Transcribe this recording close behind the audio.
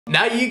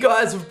Now you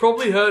guys have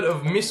probably heard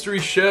of mystery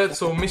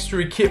shirts or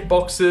mystery kit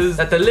boxes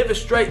that deliver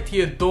straight to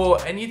your door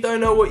and you don't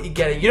know what you're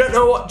getting. You don't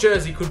know what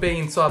jersey could be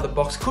inside the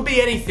box. Could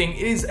be anything.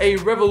 It is a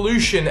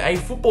revolution, a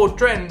football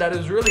trend that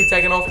has really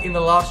taken off in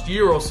the last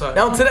year or so.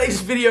 Now in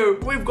today's video,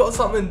 we've got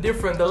something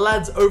different. The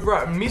lads over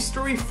at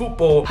Mystery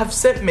Football have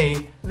sent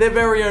me their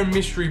very own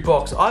mystery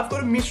box. I've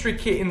got a mystery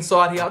kit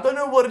inside here. I don't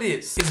know what it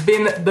is. It's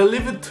been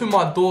delivered to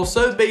my door.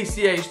 So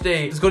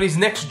BCHD has got his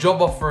next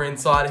job offer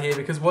inside here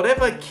because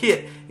whatever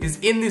kit is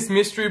in this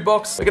mystery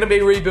box, we're going to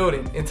be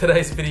rebuilding in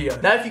today's video.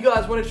 Now, if you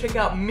guys want to check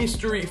out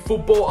Mystery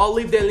Football, I'll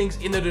leave their links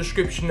in the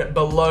description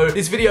below.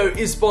 This video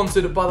is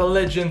sponsored by the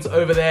legends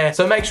over there,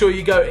 so make sure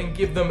you go and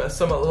give them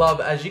some love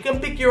as you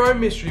can pick your own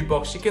mystery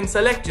box. You can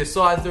select your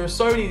size. There are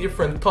so many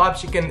different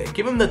types. You can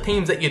give them the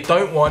teams that you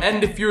don't want.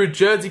 And if you're a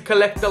jersey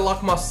collector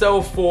like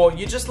myself, or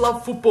you just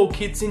love football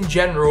kits in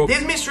general,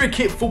 these mystery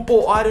kit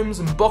football items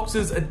and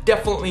boxes are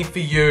definitely for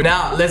you.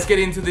 Now, let's get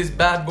into this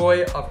bad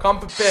boy. I've come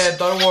prepared,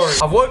 don't worry.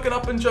 I've woken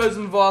up and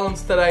chosen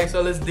violence today,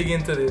 so let's dig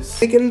into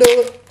this. We can do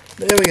it.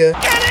 There we go.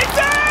 Get it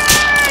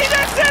day!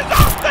 This is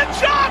off the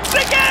charts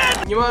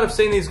again! You might have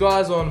seen these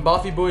guys on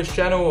Buffy Boy's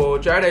channel, or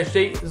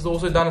BCHD has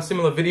also done a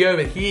similar video,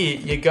 but here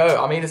you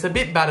go. I mean, it's a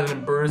bit battered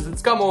and bruised.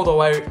 It's come all the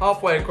way,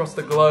 halfway across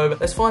the globe.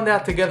 Let's find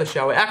out together,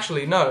 shall we?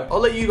 Actually, no.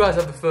 I'll let you guys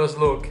have the first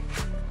look.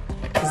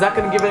 Is that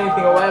going to give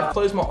anything away? I've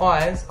closed my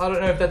eyes. I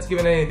don't know if that's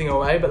giving anything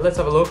away, but let's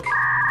have a look.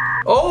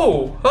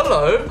 Oh,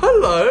 hello.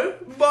 Hello.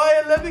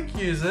 Bayer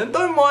Leverkusen.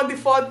 Don't mind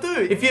if I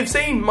do. If you've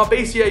seen my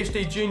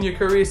BCHD Junior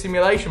Career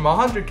Simulation,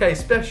 my 100k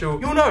special,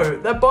 you'll know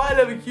that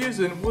Bayer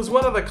Leverkusen was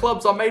one of the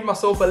clubs I made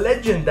myself a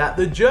legend at.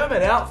 The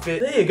German outfit.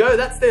 There you go.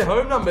 That's their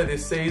home number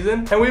this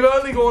season. And we've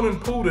only gone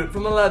and pulled it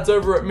from the lads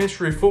over at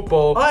Mystery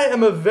Football. I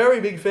am a very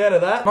big fan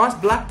of that. Nice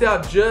blacked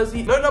out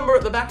jersey. No number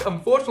at the back,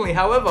 unfortunately.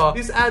 However,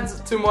 this adds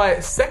to my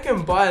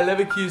second Bayer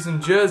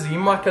Leverkusen jersey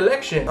in my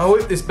collection. I'll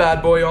whip this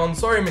bad boy on.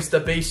 Sorry,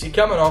 Mr. Beast, you're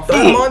coming off.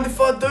 Don't mind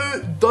if I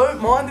do.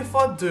 Don't mind if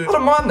I do. I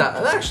don't mind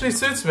that. That actually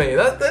suits me.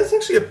 That's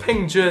actually a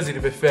pink jersey, to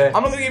be fair.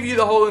 I'm not going to give you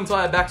the whole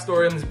entire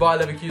backstory on this Bayer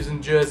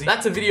Leverkusen jersey.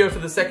 That's a video for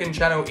the second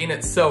channel in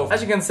itself.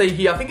 As you can see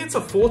here, I think it's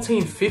a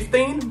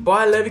 14-15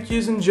 Bayer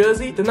Leverkusen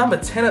jersey. The number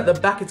 10 at the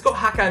back. It's got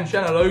Hakan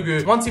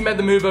Çalhanoğlu. Once he made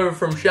the move over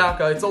from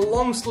Schalke, it's a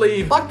long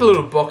sleeve. Like the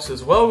little box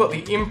as well. Got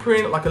the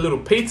imprint, like a little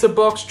pizza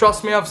box.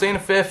 Trust me, I've seen a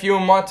fair few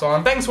in my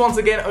time. Thanks once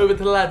again over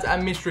to the lads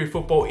at Mystery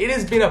Football. It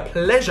has been a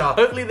pleasure.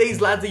 Hopefully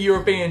these lads are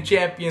European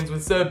champions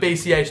with Sir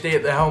BCHD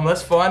at the helm.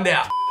 Let's find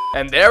out.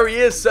 And there he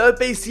is, Sir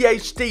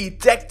BCHD,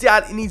 decked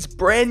out in his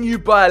brand new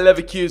Bayer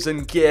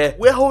Leverkusen gear.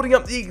 We're holding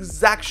up the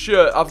exact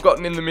shirt I've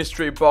gotten in the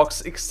mystery box,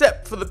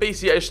 except for the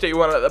BCHD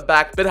one at the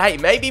back. But hey,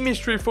 maybe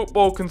Mystery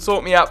Football can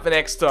sort me out for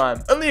next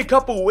time. Only a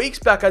couple weeks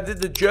back, I did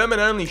the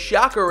German-only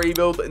Schalke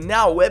rebuild.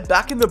 Now we're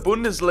back in the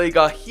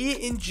Bundesliga here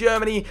in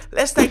Germany.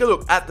 Let's take a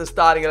look at the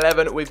starting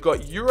 11. We've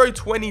got Euro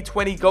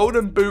 2020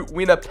 Golden Boot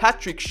winner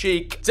Patrick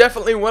Schick.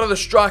 Definitely one of the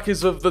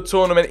strikers of the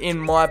tournament in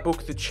my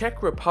book. The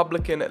Czech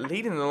Republican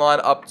leading the line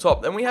up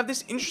top. Then we have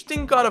this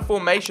interesting kind of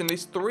formation,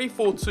 this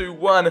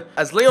 3-4-2-1,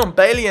 as Leon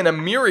Bailey and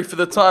Amiri for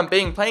the time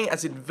being playing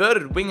as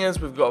inverted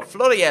wingers. We've got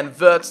Florian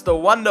Wirtz, the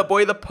wonder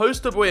boy, the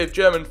poster boy of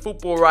German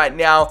football right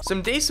now.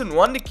 Some decent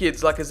wonder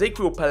kids like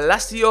Ezequiel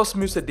Palacios,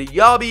 Musa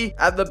Diaby.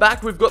 At the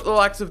back, we've got the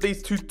likes of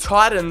these two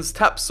titans,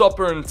 Tap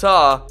Sopper and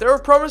Tar. There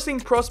are promising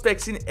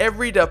prospects in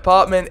every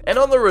department, and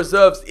on the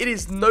reserves, it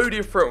is no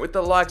different with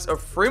the likes of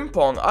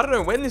Frimpong. I don't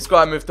know when this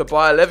guy moved to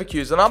Bayer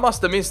Leverkusen. I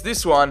must have missed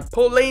this one.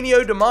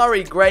 Paulinho,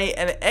 Damari Gray,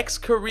 and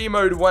ex-career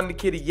mode wonder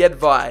kid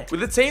Jedvaj.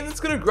 With a team that's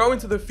going to grow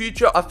into the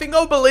future, I think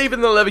I'll believe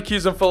in the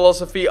Leverkusen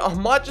philosophy. I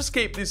might just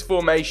keep this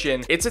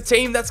formation. It's a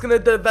team that's going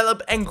to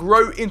develop and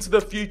grow into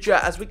the future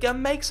as we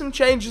can make some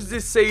changes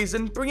this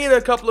season, bring in a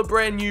couple of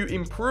brand new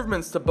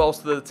improvements to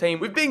bolster the team.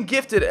 We've been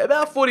gifted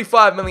about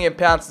 £45 million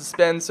to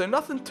spend, so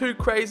nothing too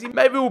crazy.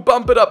 Maybe we'll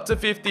bump it up to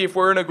 50 if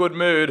we're in a good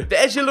mood. But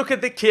as you look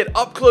at the kit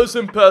up close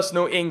and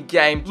personal in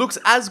game, looks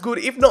as good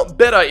if not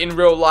better in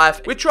real life.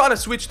 We're trying to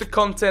switch the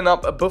content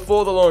up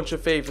before the launch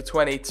of FIFA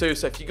 22,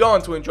 so if you're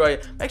going to enjoy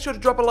it, make sure to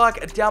drop a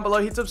like down below,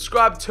 hit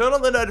subscribe, turn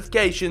on the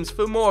notifications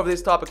for more of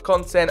this type of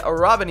content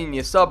arriving in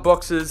your sub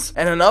boxes.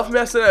 And enough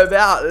messing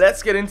about,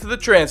 let's get into the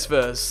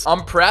transfers.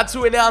 I'm proud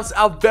to announce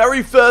our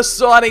very first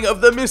signing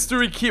of the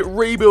mystery kit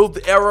rebuild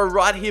era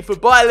right here for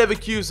Bayer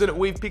Leverkusen.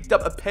 We've picked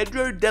up a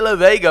Pedro de la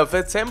Vega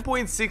for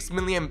 £10.6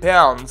 million.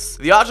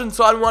 The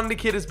Argentine wonder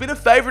kid has been a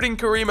favourite in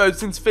career mode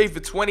since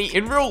FIFA 20.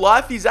 In real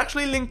life, he's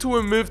actually linked to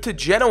a move to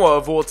Genoa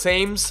of all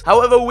teams.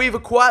 However, we've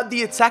acquired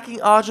the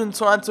attacking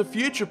Argentine to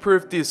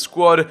future-proof this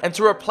squad and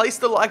to replace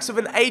the likes of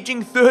an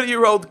aging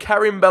 30-year-old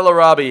Karim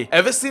Bellarabi.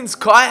 Ever since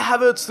Kai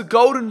Havertz, the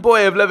golden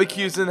boy of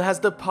Leverkusen, has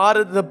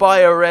departed the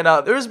Bayer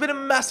Arena, there has been a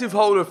massive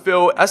hole to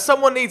fill, as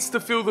someone needs to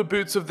fill the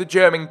boots of the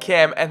German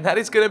cam, and that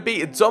is going to be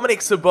Dominik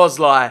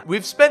Szoboszlai.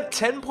 We've spent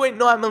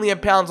 £10.9 million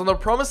on the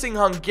promising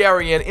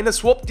Hungarian in a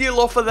swap deal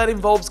offer that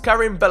involves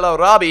Karim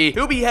Bellarabi.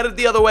 He'll be headed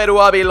the other way to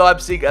RB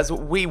Leipzig as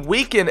we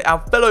weaken our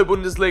fellow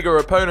Bundesliga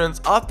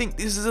opponents. I think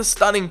this is a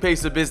stunning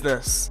piece of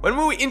business. When When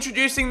we were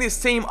introducing this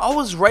team, I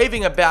was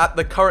raving about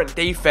the current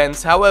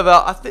defense.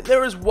 However, I think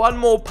there is one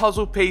more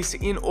puzzle piece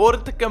in order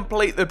to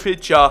complete the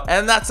picture,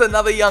 and that's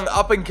another young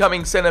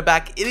up-and-coming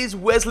centre-back. It is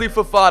Wesley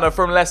Fofana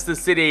from Leicester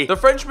City. The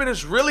Frenchman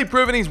has really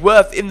proven his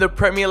worth in the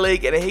Premier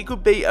League, and he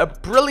could be a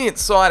brilliant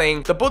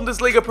signing. The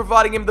Bundesliga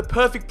providing him the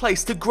perfect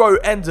place to grow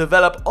and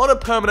develop on a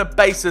permanent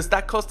basis.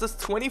 That cost us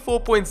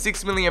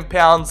 £24.6 million,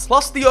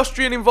 plus the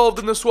Austrian involved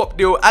in the swap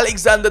deal,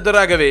 Alexander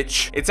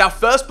Dragovic. It's our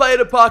first player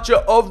departure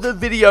of the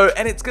video,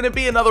 and it's going to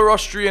be another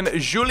Austrian,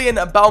 Julian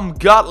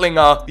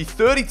Baumgartlinger. The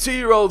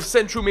 32-year-old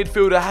central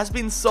midfielder has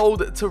been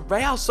sold to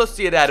Real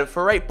Sociedad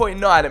for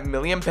 £8.9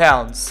 million.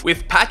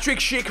 With Patrick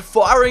Schick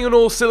firing on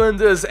all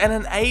cylinders and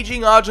an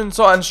aging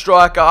Argentine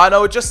striker, I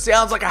know it just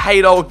sounds like I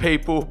hate old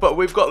people, but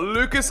we've got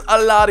Lucas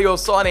Alario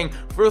signing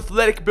for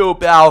Athletic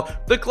Bilbao,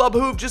 the club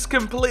who have just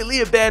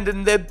completely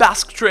abandoned their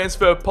Basque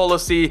transfer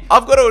policy.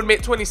 I've got to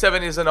admit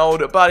 27 isn't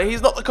old, but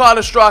he's not the kind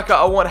of striker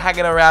I want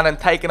hanging around and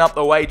taking up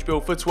the wage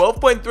bill. For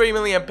 £12.3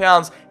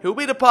 million, he'll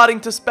be departing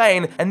to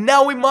Spain, and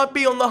now we might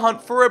be on the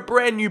hunt for a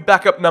brand new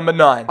backup number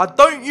 9. I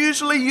don't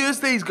usually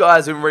use these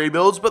guys in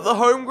rebuilds, but the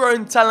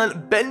homegrown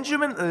talent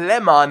Benjamin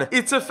Lehmann,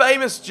 it's a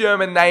famous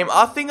German name.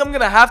 I think I'm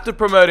going to have to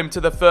promote him to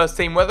the first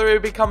team. Whether he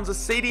becomes a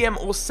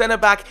CDM or centre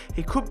back,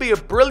 he could be a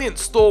brilliant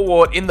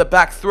stalwart in the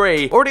back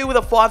three. Already with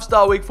a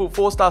 5-star weak foot,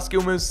 4-star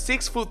skill moves,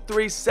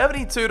 6'3",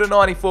 72 to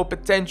 94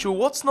 potential.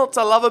 What's not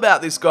to love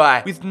about this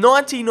guy? With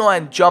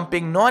 99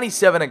 jumping,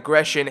 97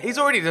 aggression, he's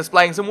already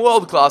displaying some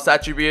world-class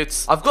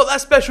attributes. I've got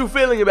that special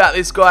feeling about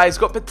this guy. He's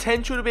got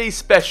potential to be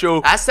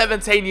special. At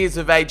 17 years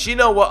of age, you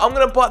know what? I'm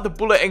going to bite the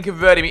bullet and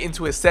convert him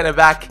into a centre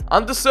back.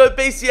 Under Sir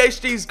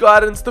BCHD's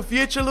guidance, the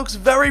future looks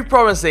very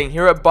promising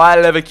here at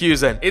Bayer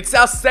Leverkusen. It's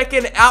our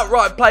second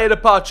outright player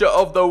departure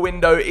of the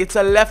window. It's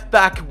a left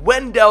back,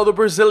 Wendell, the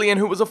Brazilian,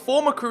 who was a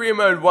former career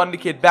mode wonder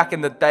kid back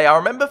in the day. I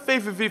remember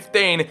FIFA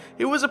 15.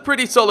 It was a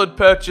pretty solid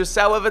purchase.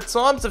 However,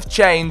 times have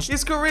changed.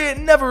 His career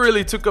never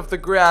really took off the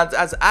ground,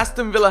 as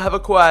Aston Villa have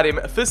acquired him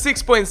for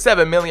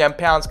 £6.7 million.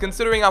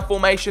 Considering our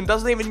formation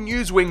doesn't even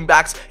use wing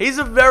backs, he's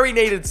a very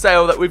needed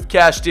sale that we've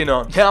cashed in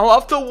on. Now,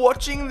 after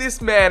watching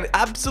this man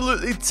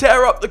absolutely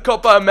tear up the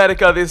Copa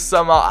America this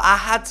summer, I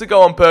had to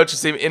go and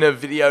purchase him in a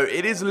video.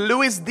 It is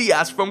Luis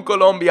Diaz from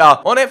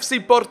Colombia on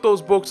FC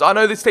Porto's books. I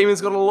know this team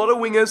has got a lot of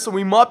wingers, so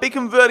we might be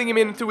converting him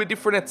into a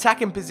different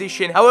attacking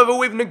position. However,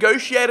 we've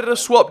negotiated a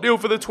swap deal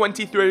for the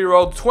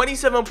 23-year-old,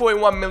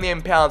 £27.1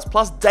 million,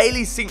 plus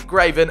Daily St.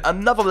 Graven,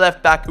 another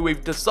left back who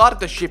we've decided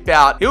to ship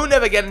out. He'll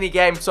never get any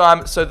game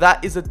time, so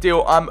that is a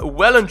deal I'm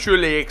well and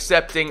truly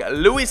accepting.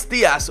 Luis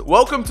Diaz,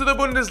 welcome to the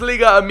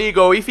Bundesliga,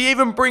 amigo. If he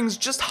even brings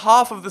just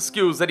half of the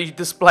skills that he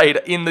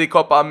displayed in the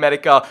Copa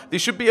America,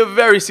 this should be a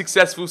very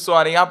successful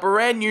signing, our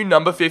brand new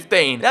number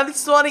 15. Now, this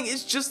signing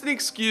is just an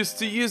excuse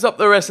to use up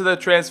the rest of the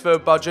transfer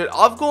budget.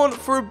 I've gone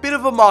for a bit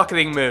of a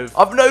marketing move.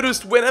 I've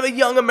noticed whenever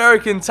young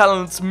American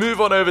talents move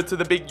on over to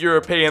the big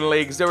European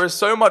leagues, there is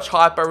so much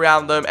hype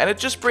around them, and it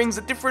just brings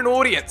a different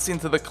audience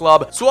into the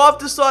club. So I've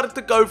decided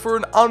to go for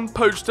an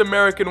unpoached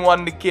American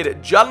wonder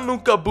kid,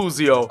 Gianluca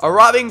Buzio.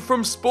 Arriving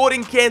from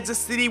Sporting Kansas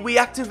City, we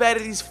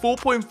activated his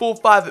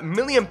 £4.45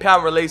 million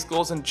release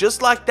clause, and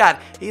just like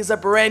that, he is a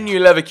brand new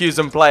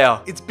Leverkusen player.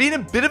 It's been a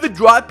bit of a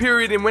dry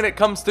period in when it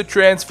comes to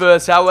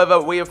transfers. However,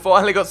 we have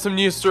finally got some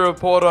news to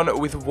report on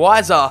with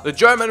Weiser. The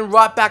German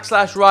right back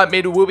 / right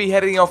mid will be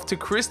heading off to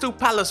Crystal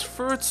Palace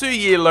for a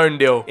 2-year loan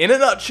deal. In a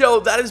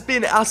nutshell, that has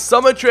been our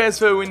summer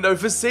transfer window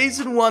for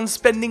season 1,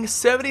 spending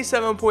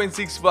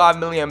 £77.65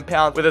 million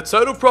with a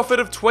total profit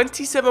of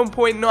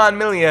 £27.9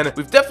 million.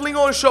 We've definitely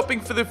gone shopping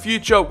for the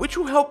future, which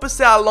will help us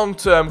out long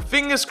term.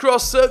 Fingers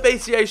crossed, Sir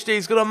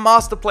BCHD's got a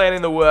master plan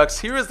in the works.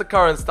 Here is the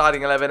current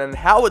starting 11 and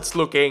how it's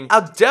looking.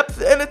 Our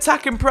depth and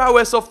attack and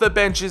prowess off the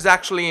bench is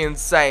actually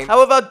insane.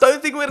 However, I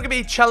don't think we're going to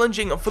be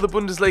challenging for the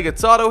Bundesliga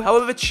title.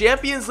 However,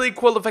 Champions League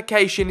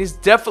qualification is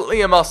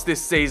definitely a must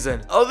this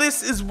season. Oh,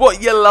 this is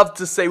what you love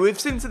to see. We've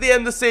seen to the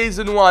end of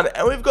season 1,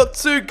 and we've got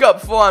 2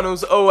 cup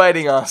finals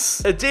awaiting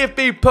us. A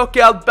DFB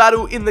Pokal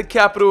battle in the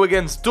capital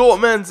against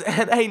Dortmund,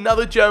 and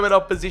another German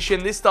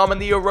opposition, this time in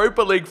the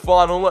Europa League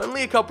final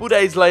only a couple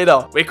days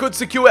later. We could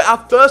secure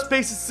our first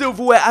piece of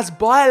silverware as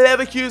Bayer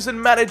Leverkusen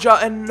manager,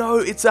 and no,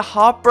 it's a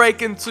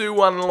heartbreaking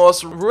 2-1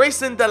 loss.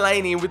 Reece and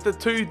Delaney with the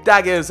 2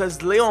 daggers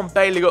as Leon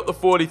Bailey got the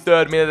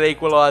 43rd minute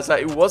equaliser.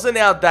 It wasn't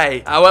our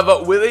day.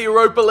 However, with the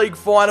Europa League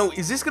final,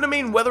 is this going to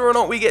mean whether or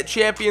not we get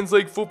Champions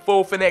League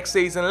football for next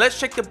season? Let's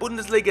check the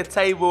Bundesliga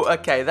table.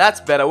 Okay, that's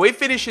better. We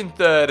finish in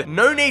 3rd.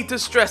 No need to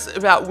stress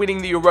about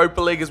winning the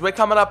Europa League as we're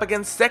coming up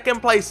against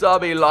 2nd place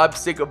RB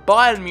Leipzig.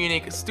 Bayern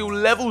Munich still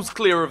levels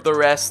clear of the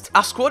rest.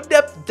 Our squad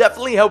depth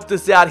definitely helped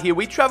us out here.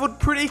 We travelled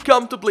pretty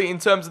comfortably in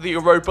terms of the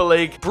Europa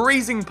League,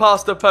 breezing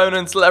past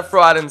opponents left,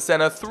 right and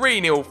centre.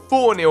 3-0,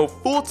 4-0,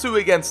 4-2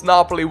 against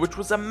Napoli, which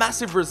was a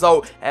massive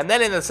result. And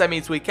then in the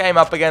semis, we came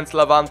up against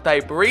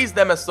Levante, breezed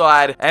them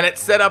aside, and it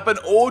set up an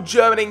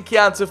all-German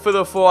encounter for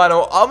the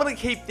final. I'm going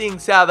to keep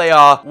things how they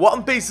are.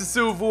 1 piece of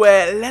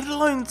silverware, let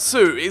alone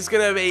 2, is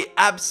going to be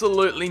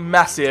absolutely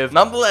massive.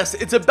 Nonetheless,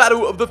 it's a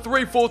battle of the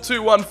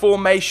 3-4-2-1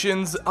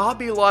 formations.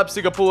 RB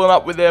Leipzig are pulling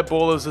up with their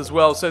ballers as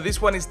well. So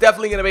this one is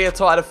definitely going to be a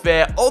tight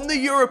affair on the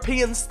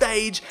European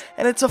stage.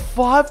 And it's a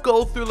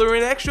 5-goal thriller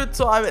in extra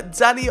time at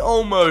Dani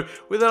Olmo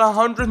with an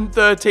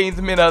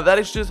 113th minute. That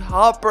is just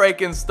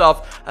heartbreaking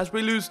stuff as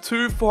we lose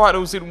 2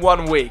 finals in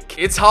 1 week.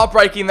 It's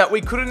heartbreaking that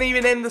we couldn't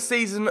even end the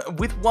season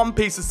with 1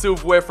 piece of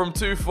silverware from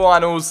 2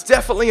 finals.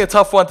 Definitely a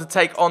tough one to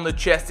take on the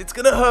chest. It's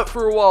going to hurt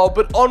for a while,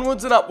 but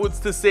onwards and upwards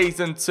to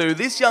season 2.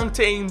 This young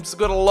team's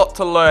got a lot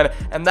to learn,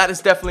 and that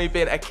has definitely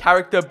been a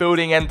character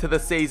building end to the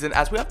season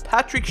as we have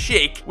Patrick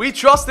Schick. We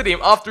trusted him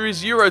after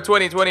his Euro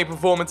 2020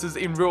 performances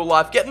in real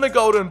life, getting the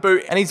golden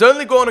boot, and he's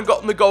only gone and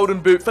gotten the golden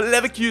boot for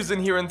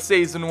Leverkusen here in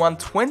season 1.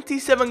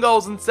 27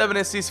 goals and 7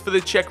 assists for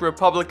the Czech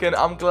Republican.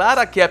 I'm glad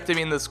I kept him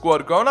in the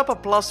squad, growing up a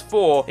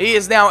 +4. He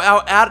is now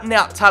our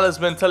out-and-out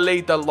talisman to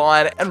lead the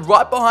line, and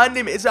right behind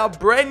him is our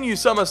brand new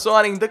summer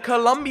signing, the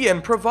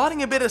Colombian,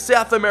 providing a bit of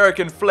South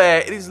American flair.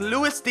 It is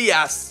Luis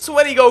Diaz.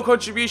 20 goal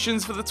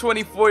contributions for the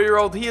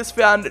 24-year-old. He has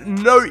found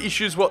no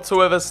issues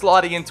whatsoever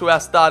sliding into our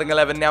starting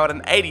 11 now at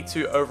an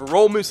 82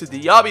 overall. Moussa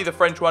Diaby, the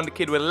French wonder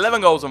kid, with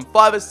 11 goals and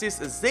 5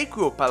 assists.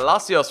 Ezequiel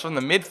Palacios from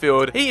the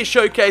midfield. He has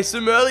showcased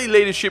some early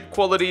leadership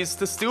qualities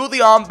to steal the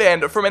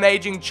armband from an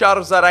aging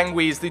Charles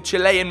Aranguiz, the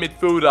Chilean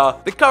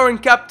midfielder. The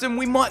current captain,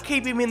 we might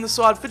keep him in the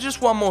side for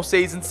just 1 more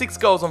season. 6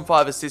 goals and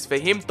 5 assists for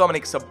him.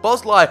 Dominic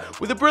Szoboszlai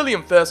with a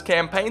brilliant first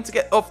campaign to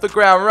get off the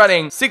ground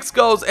running. 6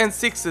 goals and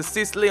 6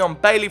 assists. Leon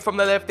Bailey from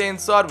the left-hand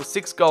side with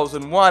 6 goals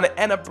and 1,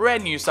 and a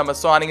brand new summer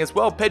signing as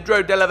well,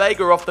 Pedro de la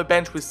Vega off the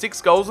bench with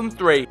 6 goals and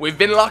 3. We've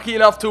been lucky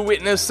enough to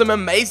witness some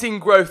amazing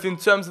growth in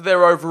terms of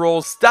their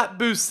overall stat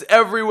boosts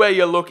everywhere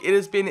you look. It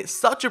has been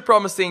such a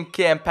promising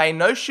campaign,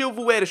 no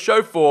silverware to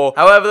show for.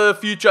 However, the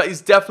future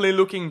is definitely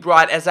looking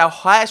bright as our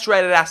highest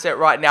rated asset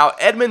right now,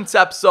 Edmund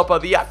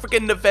Sapsopa, the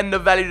African defender,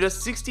 valued at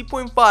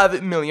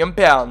 £60.5 million.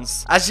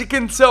 As you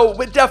can tell,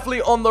 we're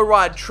definitely on the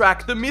right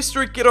track. The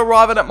mystery kid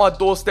arriving at my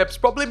doorstep's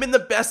probably been the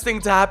best thing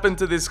to happen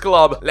to this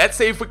club. Let's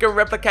see if we can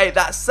replicate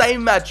that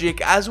same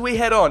magic as we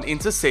head on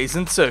into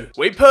season 2.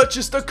 We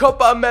purchased a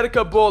Copa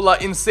America baller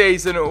in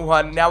season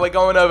 1. Now we're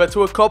going over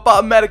to a Copa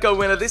America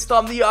winner, this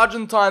time the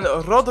Argentine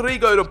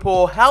Rodrigo de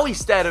Paul. How he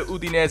stayed at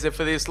Udinese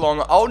for this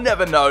long, I'll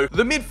never know.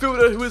 The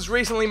midfielder who has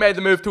recently made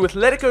the move to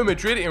Atletico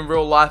Madrid in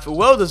real life,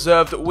 well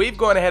deserved. We've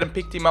gone ahead and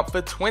picked him up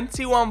for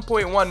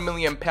 £21.1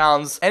 million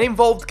and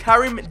involved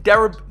Karim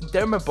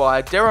Derambai.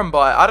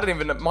 I don't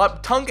even know, my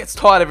tongue gets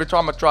tired every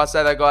time I try to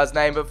say that guy's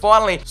name, but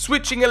finally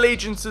switching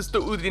allegiances to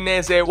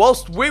Udinese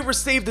whilst we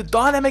received a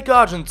dynamic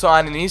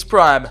Argentine in his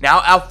prime.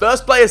 Now our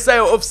first player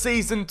sale of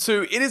season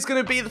 2, it is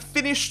going to be the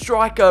Finnish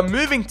striker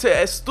moving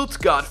to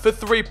Stuttgart for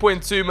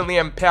 £3.2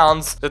 million,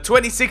 the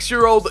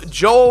 26-year-old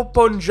Joel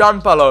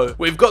Ponjanpalo.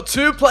 We've got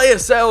 2 player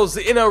sales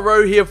in a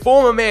row here.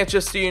 Former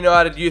Manchester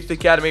United Youth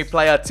Academy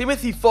player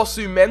Timothy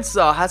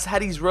Fosu-Mensah has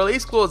had his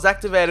release clause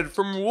activated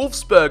from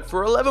Wolfsburg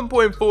for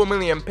 £11.4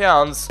 million.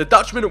 The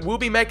Dutchman will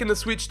be making the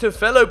switch to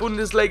fellow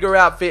Bundesliga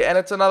outfit, and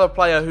it's another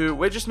player who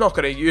we're just not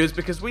going to use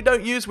because we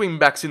don't use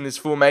wingbacks in this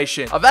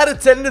formation. I've had a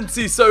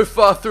tendency so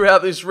far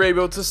throughout this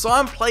rebuild to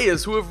sign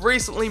players who have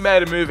recently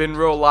made a move in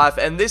real life,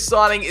 and this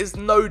signing is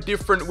no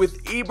different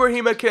with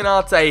Ibrahima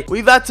Konate.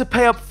 We've had to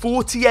pay up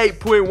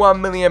 £48.1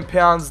 million,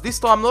 this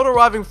time not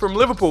arriving from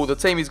Liverpool, the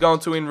team he's going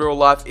to in real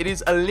life. It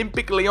is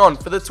Olympique Lyon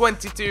for the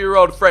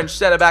 22-year-old French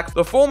centre-back.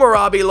 The former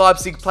RB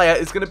Leipzig player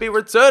is going to be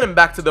returning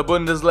back to the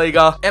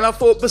Bundesliga, and I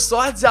thought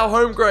besides our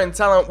homegrown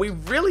talent, we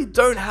really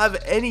don't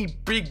have any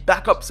big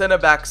backup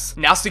centre-backs.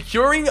 Now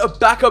securing a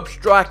backup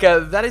striker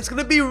that is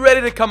going to be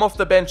ready to come off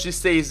the bench this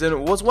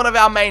season was one of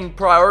our main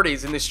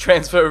priorities in this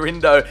transfer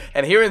window,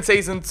 and here in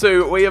season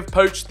 2 we have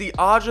poached the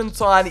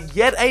Argentine,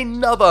 yet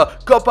another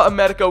Copa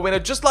America winner.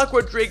 Just like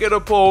Rodrigo de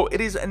Paul,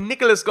 it is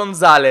Nicolas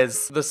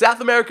Gonzalez. The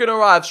South American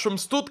arrives from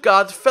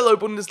Stuttgart, fellow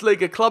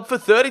Bundesliga club, for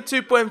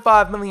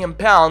 £32.5 million.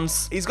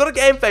 He's got a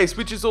game face,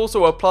 which is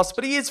also a plus,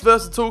 but he is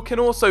versatile, can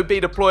also be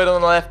deployed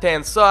on the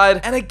left-hand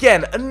side. And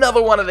again,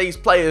 another one of these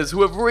players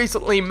who have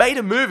recently made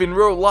a move in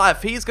real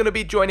life. He's going to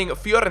be joining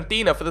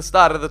Fiorentina for the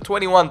start of the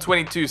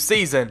 21-22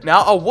 season.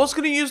 Now, I was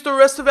going to use the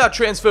rest of our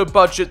transfer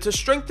budget to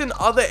strengthen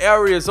other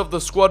areas of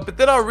the squad, but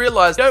then I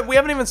realized, we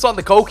haven't even signed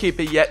the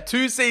goalkeeper yet,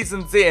 2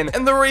 seasons in,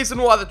 and the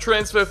reason why the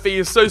transfer fee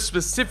is so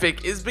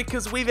specific is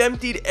because we've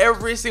emptied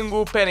every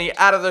single penny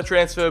out of the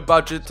transfer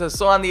budget to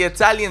sign the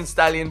Italian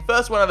stallion,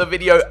 first one of the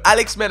video,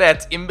 Alex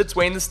Meret, in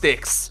between the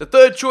sticks. The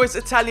third choice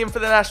Italian for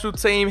the national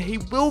team, he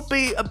will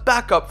be a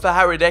backup for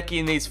Haradecki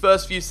in these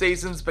first few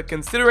seasons, but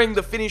considering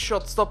the Finnish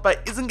shot stopper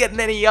isn't getting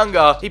any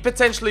younger, he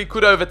potentially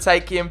could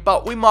overtake him,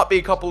 but we might be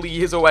a couple of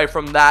years away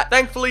from that.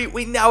 Thankfully,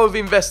 we now have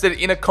invested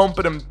in a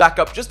competent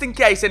backup just in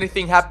case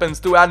anything happens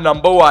to our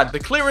number 1. The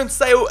clearance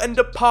sale and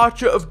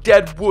departure of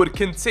Deadwood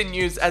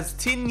continues as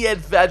Tin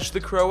Jedvaj,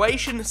 the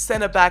Croatian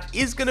centre-back,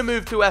 is going to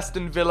move to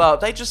Aston Villa.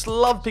 They just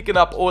love picking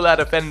up all our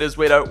defenders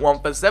we don't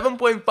want. For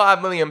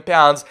 £7.5 million,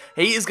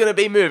 he is going to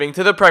be moving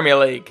to the Premier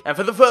League. And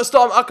for the first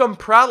time, I can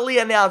proudly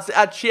announce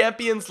our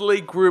Champions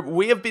League group.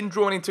 We have been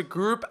drawn into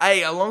Group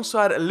A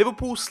alongside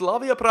Liverpool,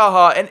 Slavia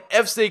Praha, and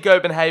FC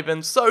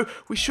Copenhagen, so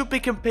we should be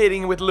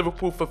competing with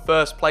Liverpool for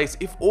first place.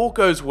 If all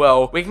goes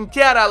well, we can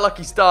count our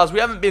lucky stars. We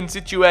haven't been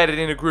situated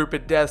in a group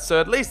of death, so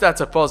at least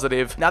that's a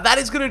positive. Now that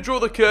is going to draw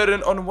the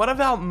curtain on one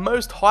of our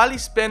most highly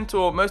spent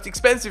or most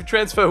expensive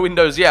transfer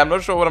windows. Yeah, I'm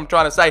not sure what I'm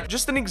trying to say.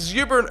 Just an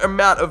exuberant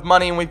amount of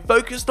money, and we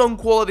focused on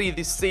quality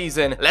this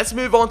season. Let's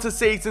move on to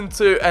season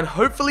 2, and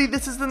hopefully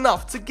this is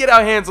enough to get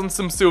our hands on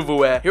some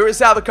silverware. Here is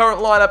how the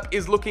current lineup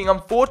is looking.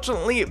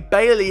 Unfortunately,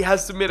 Bailey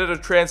has submitted a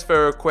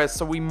transfer request,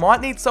 so we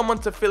might need someone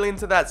to fill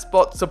into that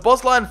spot. So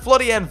Bosline,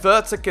 Flotty and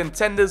Verts are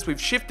contenders.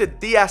 We've shifted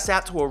Diaz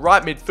out to a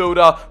right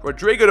midfielder.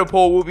 Rodrigo de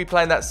Paul will be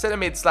playing that centre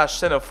mid /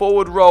 centre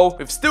forward role.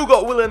 We've still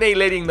got Willeney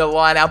leading the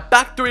line. Our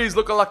back three is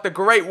looking like the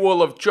Great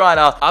Wall of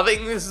China. I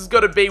think this has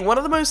got to be one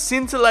of the most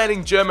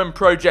scintillating German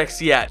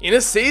projects yet. In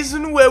a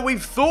season where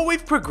we've thought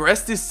we've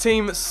progressed this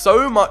team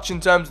so much in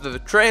terms of the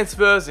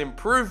transfers,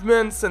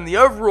 improvements, and the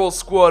overall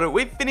squad,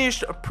 we've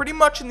finished pretty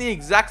much in the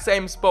exact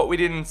same spot we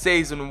did in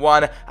season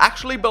 1.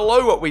 Actually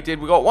below what we did.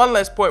 We got one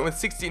less point with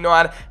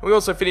 69, and we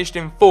also finished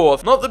in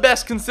 4th. Not the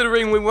best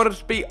considering we wanted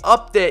to be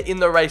up there in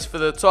the race for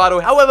the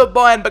title. However,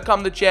 Bayern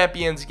become the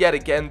champions yet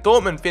again.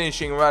 Dortmund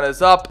finishing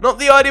runners-up. Not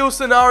the ideal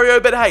scenario,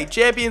 but hey,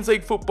 Champions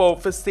League football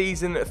for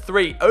season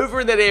 3.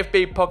 Over in the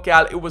DFB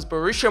Pokal, it was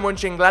Borussia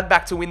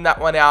Mönchengladbach to win that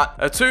one out.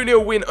 A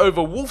 2-0 win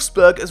over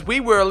Wolfsburg as we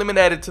were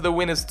eliminated to the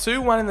winners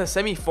 2-1 in the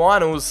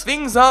semi-finals.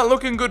 Things aren't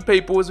looking good,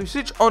 people, as we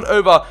switch on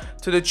over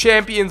to the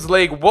Champions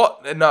League.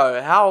 What?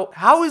 No,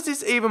 how is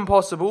this even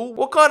possible?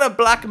 What kind of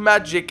black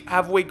magic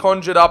have we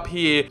conjured up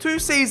here? 2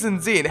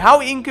 seasons in, how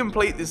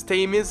incomplete this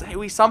team is.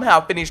 We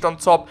somehow finished on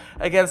top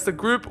against the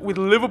group with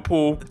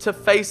Liverpool to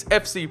face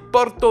FC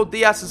Porto,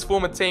 Diaz's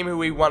former team, who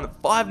we won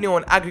 5-0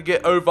 on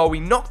aggregate over. We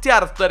knocked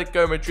out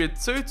Atletico Madrid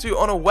 2-2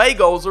 on away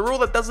goals, a rule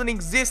that doesn't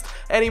exist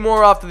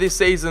anymore after this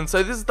season.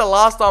 So this is the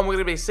last time we're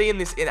going to be seeing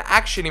this in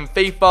action in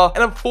FIFA.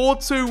 And a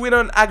 4-2 win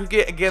on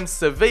aggregate against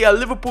Sevilla.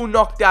 Liverpool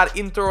knocked out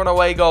Inter on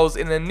away goals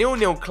in a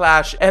 0-0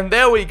 clash. And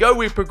there we go,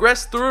 we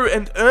progressed through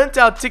and earned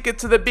our ticket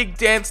to the big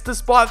dance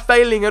despite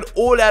failing at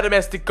all our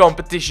domestic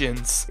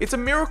competitions. It's a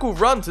miracle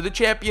run to the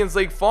Champions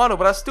League final,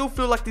 but I still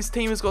feel like this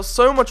team has got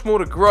so much more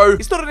to grow.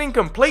 It's not an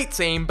incomplete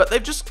team, but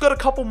they've just got a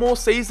couple more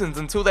seasons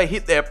until they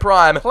hit their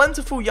prime.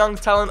 Plentiful young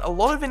talent, a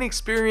lot of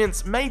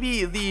inexperience,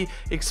 maybe the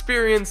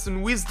experience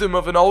and wisdom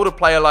of an older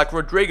player like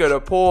Rodrigo de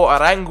Paul,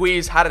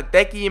 Aranguiz,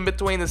 Haradecki in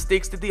between the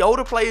sticks. Did the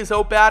older players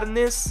help out in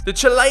this? The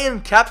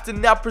Chilean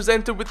captain now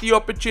presented with the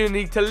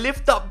opportunity to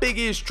lift up Big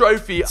Ear's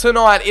trophy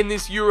tonight in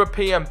this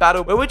European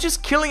battle where we're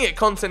just killing it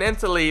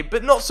continentally,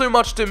 but not so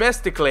much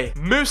domestically.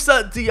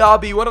 Moussa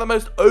Diaby, one of the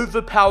most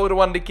overpowered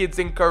wonder kids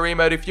in career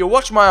mode. If you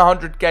watch my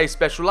 100k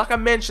special, like I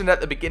mentioned at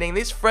the beginning,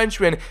 this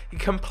Frenchman is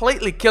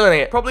completely killing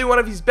it. Probably one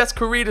of his best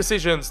career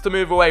decisions to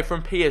move away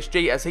from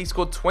PSG, as he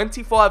scored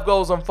 25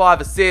 goals on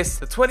 5 assists.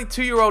 The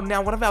 22-year-old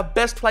now one of our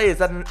best players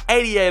at an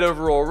 88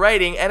 overall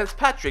rating, and it's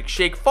Patrick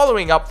Schick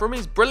following up from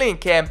his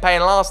brilliant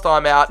campaign last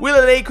time out.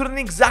 Willeney couldn't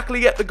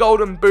exactly get the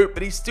golden boot,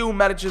 but he still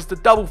manages the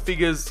double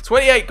figures.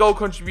 28 goal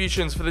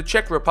contributions for the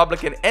Czech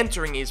Republic, and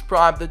entering his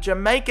prime, the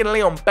Jamaican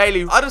Leon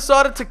Bailey. I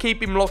decided to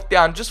keep him locked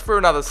down just for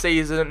another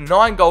season.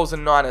 9 goals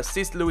and 9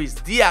 assists. Luis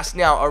Diaz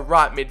now a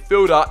right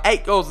midfielder.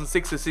 8 goals and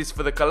 6 assists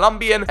for the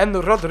Colombian. And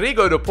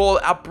Rodrigo de Paul,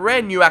 our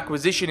brand new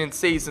acquisition in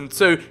season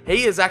 2.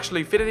 He has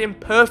actually fitted in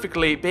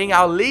perfectly, being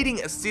our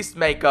leading assist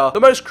maker. The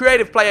most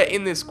creative player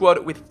in this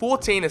squad with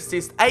 14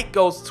 assists, 8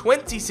 goals,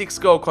 26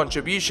 goal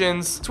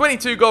contributions.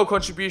 22 goal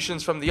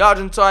contributions from the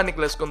Argentine,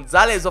 Nicolas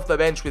Gonzalez off the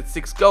bench with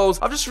 6 goals.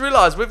 I've just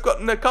realized we've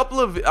gotten a couple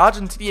of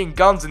Argentinian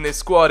guns in this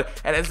squad,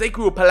 and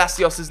Ezequiel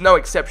Palacios is no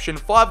exception.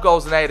 5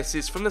 goals and 8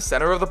 assists from the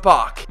center of the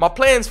park. My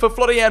plans for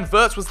Florian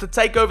Wirtz was to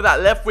take over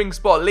that left wing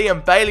spot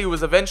Liam Bailey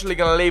was eventually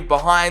going to leave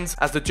behind,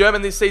 as the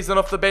German this season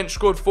off the bench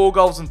scored 4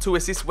 goals and 2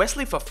 assists.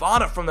 Wesley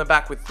Fofana from the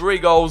back with 3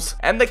 goals.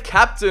 And the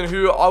captain,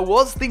 who I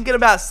was thinking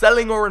about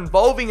selling or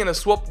involving in a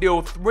swap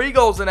deal, 3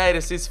 goals and 8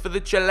 assists for the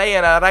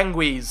Chilean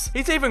Aranguiz.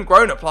 He's even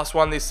grown a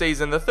 +1 this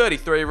season, the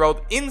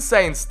 33-year-old.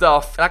 Insane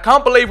stuff. And I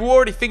can't believe we're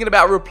already thinking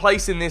about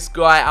replacing this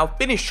guy. Our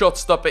Finnish shot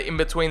stopper in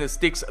between the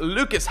sticks,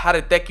 Lucas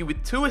Haradecki,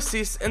 with 2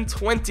 assists and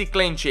 20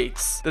 clean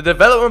sheets. The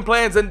development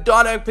plans and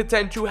dynamic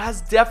potential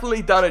has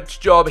definitely done its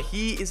job.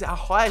 He is our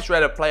highest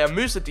rated player.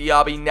 Moussa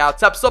Diaby now.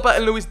 Tapsoba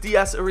and Luis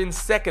Diaz are in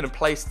 2nd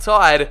place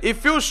tied. It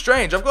feels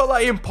strange. I've got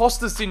like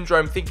imposter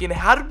syndrome thinking,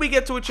 how did we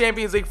get to a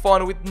Champions League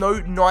final with no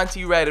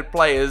 90 rated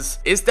players?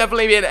 It's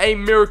definitely been a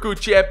miracle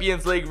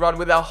Champions League run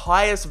with our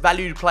highest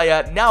valued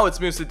player. Now it's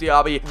Moussa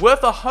Diaby,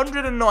 worth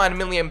 £109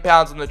 million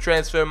on the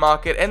transfer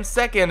market. And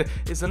second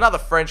is another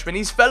Frenchman,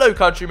 his fellow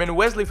countryman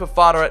Wesley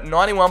Fofana at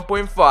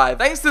 91.5.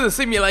 Thanks to the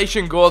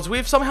simulation gods,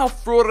 we've somehow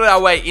frauded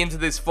our way into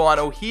this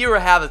final. Here are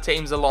how the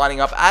teams are lining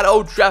up at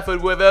Old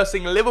Trafford. We're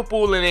versing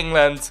Liverpool in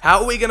England.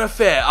 How are we going to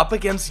fare up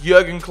against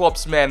Jurgen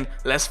Klopp's men?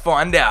 Let's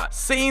find out.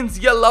 Scenes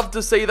you love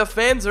to see. The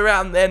fans are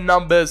out in their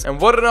numbers, and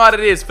what a night it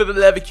is for the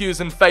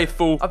Leverkusen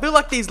faithful. I feel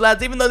like these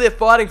lads, even though they're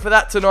fighting for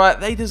that tonight,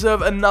 they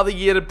deserve another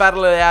year to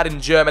battle it out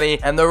in Germany,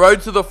 and the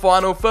road to the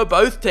final for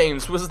both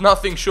teams was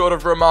nothing short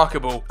of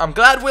remarkable. I'm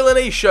glad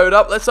Willeney showed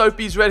up. Let's hope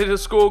he's ready to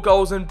score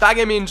goals and bang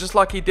him in just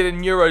like he did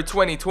in Euro Euro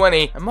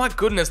 2020. And my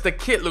goodness, the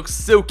kit looks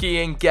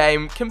silky in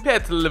game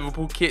compared to the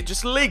Liverpool kit,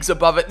 just leagues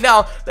above it.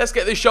 Now, let's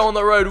get this show on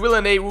the road.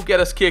 Willeney will get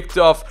us kicked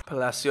off.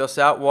 Palacios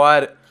out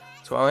wide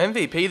to our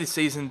MVP this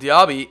season,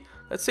 Diaby.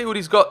 Let's see what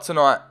he's got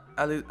tonight.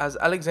 As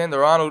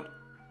Alexander-Arnold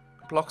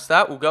blocks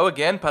that, we'll go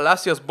again.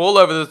 Palacios ball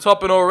over the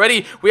top, and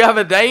already we have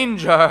a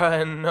danger.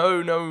 And no.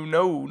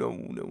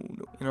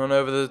 In on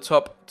over the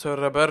top to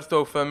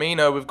Roberto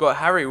Firmino. We've got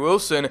Harry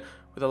Wilson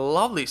with a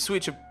lovely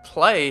switch of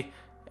play,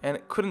 and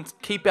it couldn't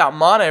keep out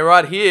Mane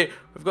right here.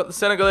 We've got the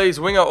Senegalese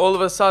winger. All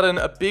of a sudden,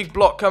 a big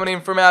block coming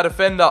in from our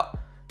defender.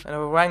 And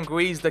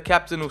Oranguiz, the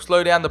captain, will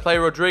slow down the play.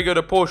 Rodrigo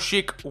de Paul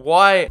Schick.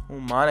 Why? Oh,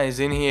 Mane's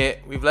in here.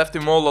 We've left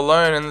him all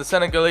alone, and the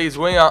Senegalese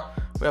winger.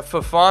 We have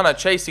Fofana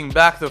chasing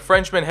back. The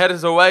Frenchman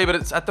headers away, but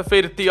it's at the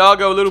feet of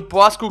Thiago. A little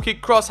bicycle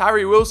kick cross.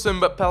 Harry Wilson,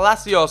 but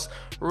Palacios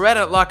read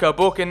it like a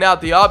book, and now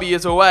Diaby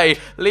is away.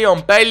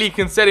 Leon Bailey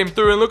can set him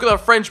through, and look at the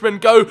Frenchman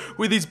go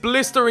with his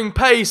blistering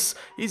pace.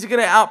 Is he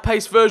going to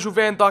outpace Virgil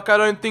van Dijk? I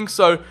don't think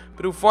so,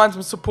 but he'll find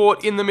some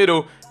support in the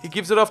middle. He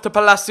gives it off to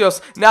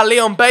Palacios. Now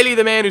Leon Bailey,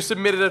 the man who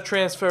submitted a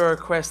transfer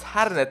request,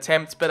 had an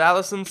attempt, but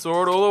Alisson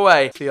saw it all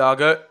away.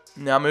 Thiago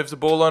now moves the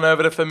ball on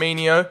over to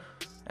Firmino.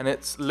 And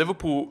it's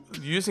Liverpool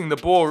using the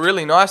ball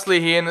really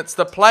nicely here. And it's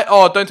the play.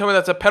 Oh, don't tell me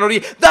that's a penalty.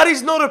 That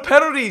is not a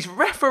penalty.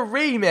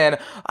 Referee, man.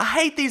 I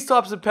hate these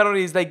types of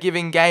penalties they give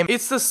in game.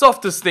 It's the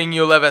softest thing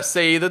you'll ever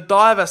see. The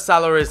diver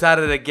Salah is at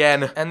it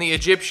again. And the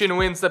Egyptian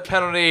wins the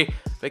penalty.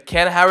 But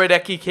can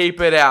Haradecki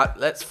keep it out?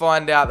 Let's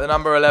find out. The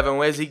number 11.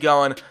 Where's he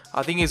going?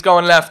 I think he's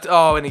going left.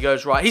 Oh, and he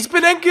goes right. He's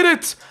been anchored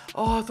it.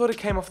 Oh, I thought it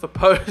came off the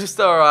post.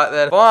 All right,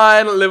 then.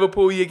 Fine,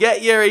 Liverpool. You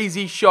get your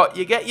easy shot.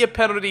 You get your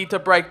penalty to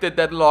break the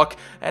deadlock.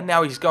 And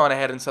now he's going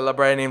ahead and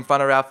celebrating in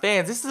front of our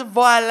fans. This is a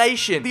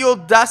violation. The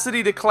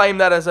audacity to claim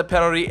that as a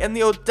penalty, and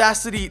the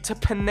audacity to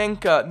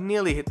Panenka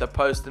nearly hit the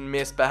post and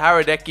missed. But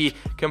Haradecki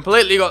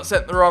completely got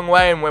sent the wrong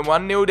way and went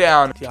 1-0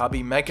 down.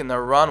 Diaby making the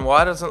run.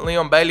 Why doesn't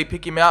Leon Bailey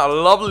pick him out? A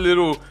lovely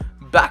little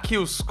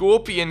backheel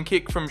scorpion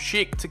kick from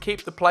Schick to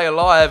keep the play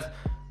alive.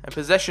 And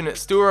possession, it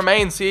still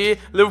remains here.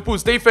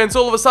 Liverpool's defense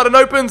all of a sudden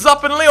opens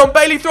up, and Leon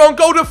Bailey throwing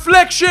goal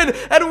deflection,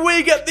 and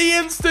we get the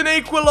instant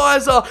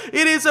equaliser.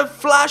 It is a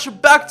flash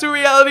back to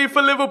reality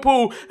for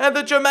Liverpool, and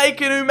the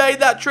Jamaican who made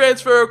that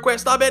transfer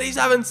request, I bet he's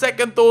having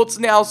second thoughts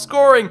now,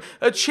 scoring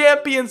a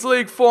Champions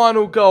League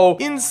final goal.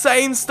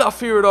 Insane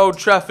stuff here at Old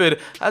Trafford,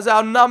 as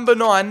our number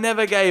 9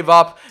 never gave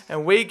up,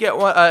 and we get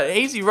an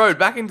easy road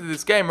back into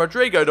this game.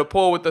 Rodrigo de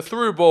Paul with the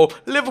through ball.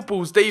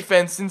 Liverpool's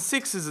defense in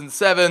 6s and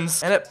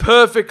 7s, and it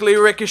perfectly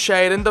ricocheted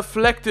and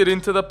deflected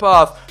into the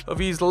path of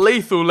his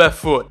lethal left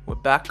foot. We're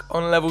back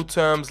on level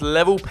terms,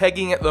 level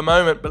pegging at the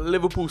moment, but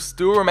Liverpool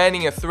still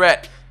remaining a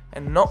threat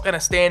and not going to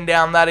stand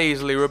down that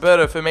easily.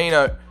 Roberto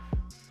Firmino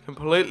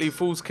completely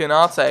fools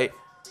Kanate,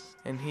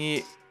 and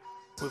here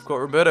we've got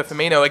Roberto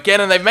Firmino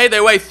again, and they've made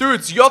their way through.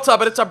 It's Jota,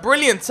 but it's a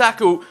brilliant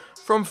tackle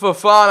from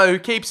Fofana, who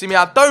keeps him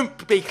out.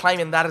 Don't be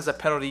claiming that as a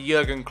penalty,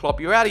 Jurgen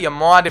Klopp. You're out of your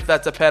mind if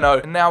that's a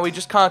penalty. And now we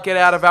just can't get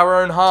out of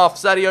our own half.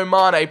 Sadio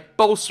Mane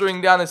bolstering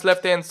down this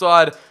left-hand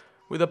side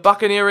with a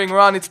buccaneering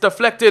run. It's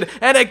deflected,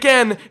 and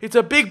again, it's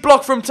a big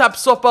block from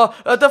Tapsoba.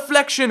 A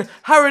deflection.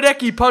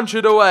 Haradecki punch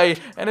it away,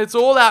 and it's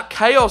all-out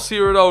chaos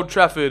here at Old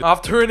Trafford.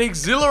 After an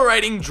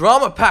exhilarating,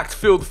 drama-packed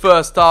filled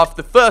first half,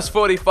 the first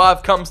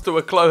 45 comes to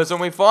a close,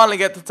 and we finally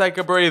get to take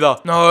a breather.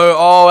 No,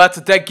 oh, that's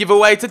a dead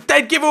giveaway. It's a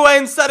dead giveaway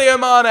in Sadio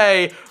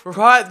Mane.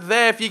 Right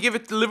there, if you give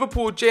it to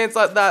Liverpool a chance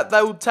like that,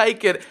 they will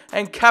take it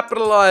and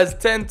capitalise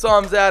 10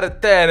 times out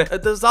of 10. A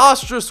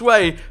disastrous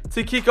way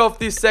to kick off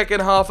this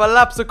second half. A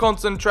lapse of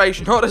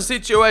concentration. Not a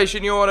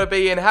situation you want to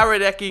be in.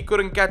 Haradecki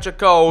couldn't catch a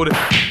cold.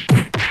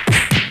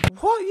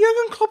 What?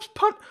 Jurgen Klopp's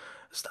punt?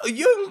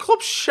 Jurgen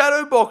Klopp's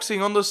shadow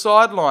boxing on the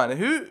sideline.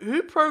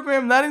 Who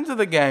programmed that into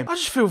the game? I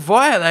just feel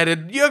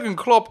violated. Jurgen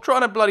Klopp trying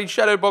to bloody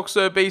shadow box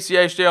Sir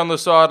BCHD on the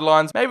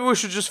sidelines. Maybe we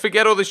should just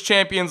forget all this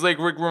Champions League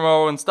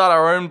rigmarole and start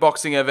our own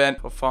boxing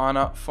event.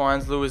 Fofana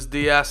finds Luis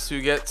Diaz, who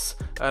gets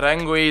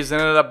Aranguiz in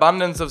an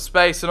abundance of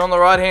space. And on the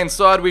right-hand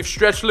side, we've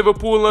stretched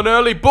Liverpool an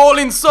early ball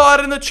inside,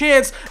 and the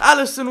chance.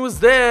 Alisson was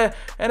there.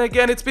 And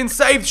again, it's been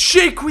saved.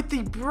 Schick with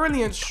the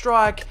brilliant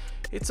strike.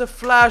 It's a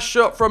flash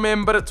shot from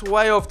him, but it's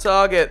way off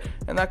target,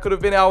 and that could have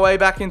been our way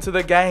back into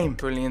the game.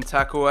 Brilliant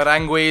tackle at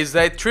Aranguiz.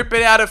 They're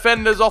tripping our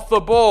defenders off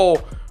the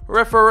ball.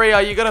 Referee,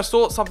 are you going to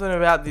sort something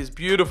about this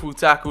beautiful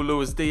tackle,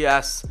 Luis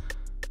Diaz?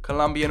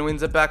 Colombian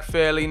wins it back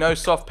fairly. No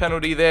soft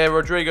penalty there.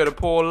 Rodrigo de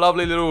Paul,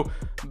 lovely little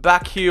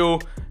back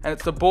heel, and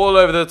it's the ball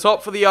over the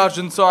top for the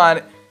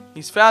Argentine.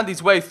 He's found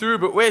his way through,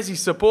 but where's his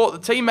support?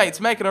 The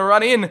teammate's making a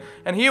run in,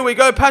 and here we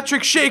go.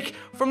 Patrick Schick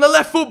from the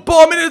left foot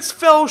bomb, and it's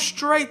fell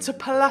straight to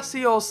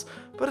Palacios.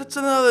 But it's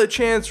another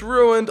chance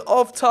ruined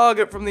off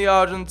target from the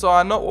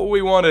Argentine. Not what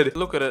we wanted.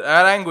 Look at it.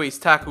 Aranguiz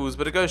tackles,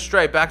 but it goes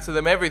straight back to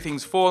them.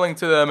 Everything's falling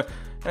to them.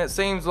 And it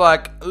seems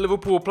like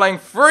Liverpool playing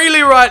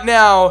freely right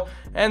now.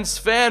 And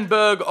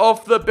Svanberg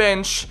off the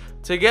bench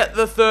to get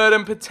the third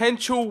and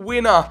potential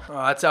winner.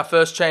 Alright, it's our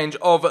first change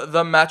of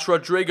the match.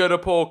 Rodrigo de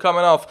Paul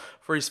coming off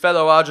for his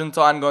fellow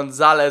Argentine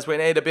Gonzalez. We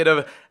need a bit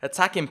of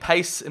attacking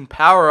pace and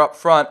power up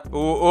front.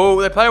 Oh,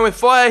 they're playing with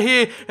fire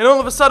here, and all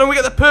of a sudden we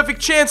get the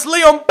perfect chance.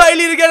 Leon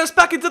Bailey to get us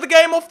back into the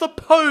game off the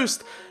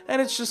post.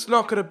 And it's just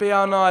not going to be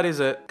our night, is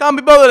it? Can't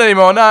be bothered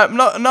anymore. No, I'm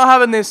not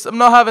having this. I'm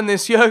not having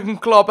this. Jurgen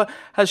Klopp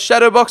has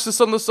shadowboxed us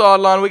on the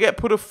sideline. We get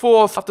put a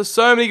fourth after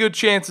so many good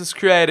chances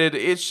created.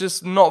 It's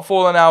just not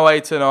falling our way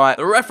tonight.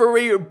 The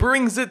referee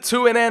brings it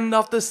to an end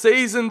after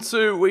season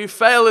 2. We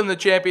fail in the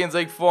Champions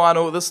League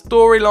final. The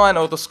storyline,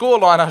 or the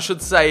scoreline, I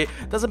should say,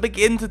 doesn't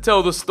begin to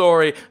tell the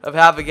story of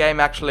how the game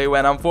actually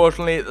went.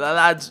 Unfortunately, the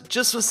lads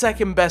just were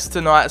second best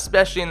tonight,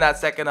 especially in that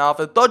second half.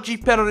 A dodgy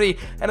penalty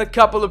and a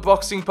couple of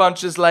boxing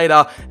punches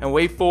later, and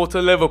we fall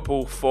to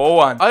Liverpool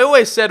 4-1. I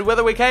always said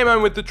whether we came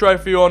home with the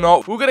trophy or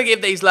not, we're going to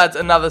give these lads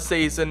another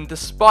season.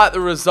 Despite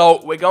the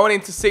result, we're going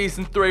into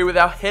season 3 with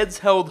our heads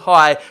held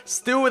high,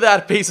 still without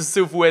a piece of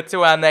silverware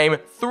to our name,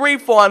 3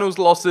 finals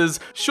losses.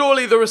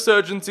 Surely the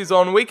resurgence is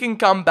on. We can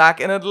come back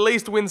and at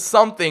least win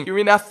something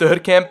during our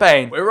 3rd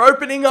campaign. We're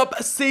opening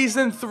up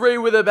season 3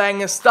 with a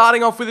bang,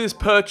 starting off with this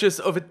purchase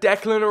of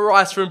Declan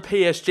Rice from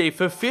PSG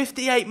for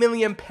 £58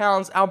 million.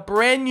 Our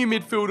brand new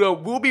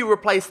midfielder will be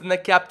replacing the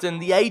captain,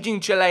 the aging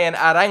Chilean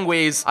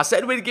Aranguiz. I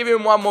said we'd give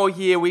him 1 more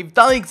year. We've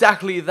done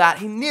exactly that.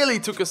 He nearly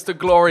took us to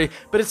glory,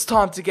 but it's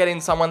time to get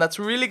in someone that's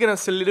really going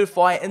to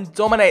solidify and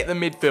dominate the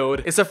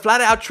midfield. It's a flat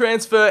out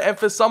transfer, and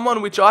for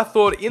someone which I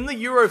thought in the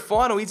Euro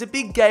final, he's a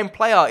big game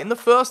player. In the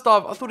first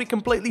half, I thought he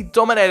completely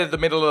dominated the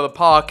middle of the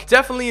park.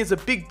 Definitely is a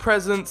big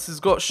presence, has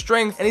got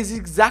strength, and is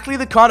exactly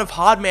the kind of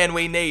hard man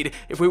we need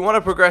if we want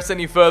to progress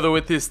any further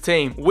with this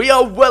team. We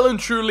are well and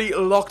truly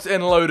locked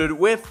and loaded.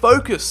 We're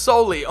focused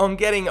solely on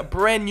getting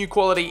brand new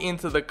quality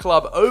into the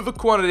club over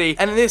quantity,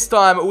 and this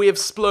time we have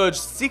splurged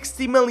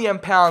 £60 million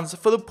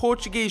for the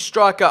Portuguese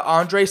striker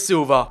Andre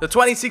Silva. The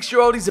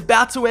 26-year-old is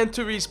about to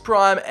enter his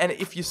prime, and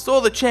if you saw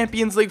the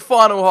Champions League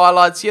final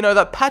highlights, you know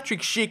that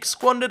Patrick Schick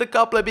squandered a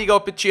couple of big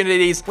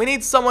opportunities. We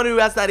need someone who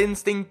has that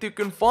instinct, who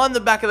can find the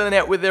back of the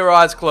net with their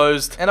eyes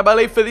closed, and I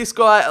believe for this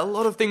guy, a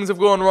lot of things have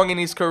gone wrong in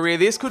his career.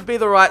 This could be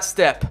the right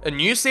step. A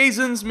new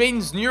seasons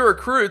means new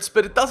recruits,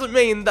 but it doesn't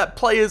mean that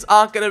players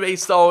aren't going to be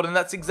sold, and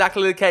that's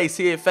exactly the case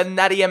here for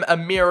Nadiem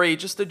Amiri,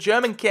 just a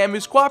German cam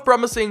who's quite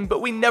promising,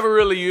 but we never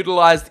really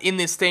utilized in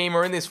this team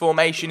or in this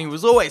formation. He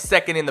was always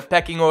second in the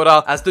pecking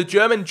order as the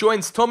German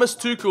joins Thomas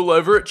Tuchel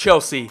over at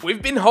Chelsea.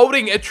 We've been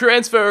holding a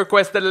transfer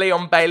request at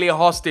Leon Bailey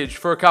hostage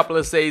for a couple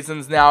of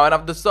seasons now, and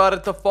I've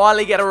decided to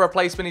finally get a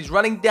replacement. He's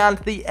running down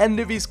to the end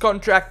of his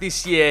contract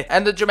this year,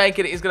 and the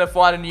Jamaican is going to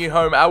find a new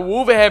home at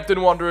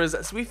Wolverhampton Wanderers,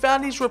 so we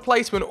found his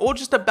replacement, or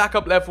just a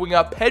backup left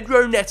winger,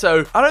 Pedro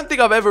Neto. I don't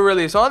think I've ever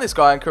really signed this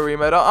guy in career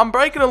mode. I'm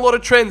breaking a lot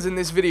of trends in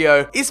this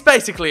video. It's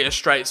basically a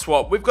straight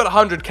swap. We've got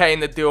 100k in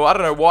the deal. I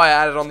don't know why I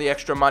added on the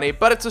extra money,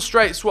 but it's a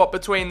straight swap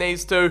between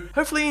these two.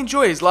 Hopefully he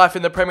enjoys his life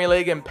in the Premier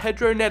League, and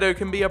Pedro Neto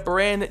can be a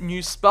brand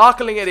new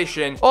sparkling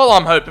addition. All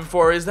I'm hoping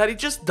for is that he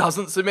just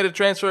doesn't submit a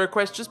transfer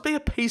request, just be a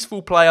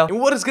peaceful player. And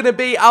what is going to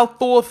be our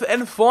 4th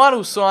and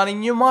final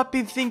signing, you might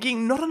be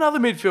thinking, not another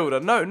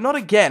midfielder. No, not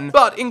again.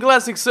 But in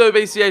classic Sir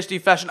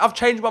BCHD fashion, I've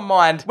changed my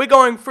mind. We're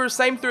going for a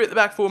same 3 at the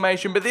back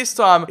formation, but this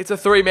time it's a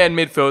 3-man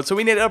midfield. So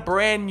we need a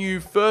brand new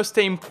first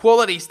team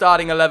quality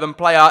starting 11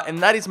 player, and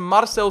that is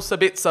Marcel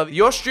Sabitzer,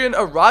 the Austrian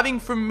arriving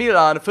from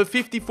Milan for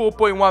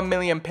 £54.1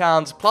 million,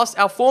 plus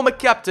our former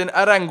captain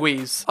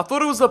Aranguiz. I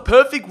thought it was a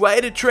perfect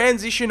way to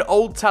transition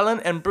old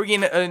talent and bring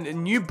in a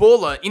new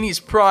baller in his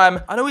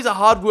prime. I know he's a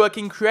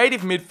hard-working,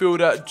 creative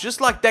midfielder,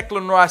 just like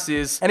Declan Rice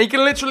is, and he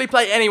can literally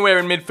play anywhere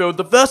in midfield.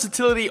 The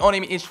versatility on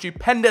him is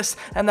stupendous,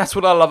 and that's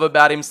what I love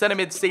about him. Centre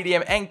mid,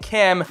 CDM, and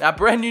cam. Our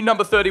brand new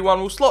number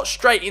 31 will slot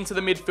straight into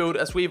the midfield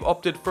as we've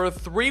opted for a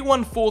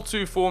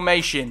 3-1-4-2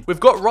 formation. We've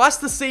got Rice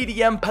the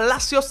CDM,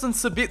 Palacios and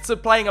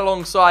Sabitzer playing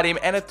alongside him,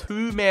 and a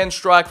 2-man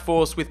strike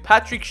force with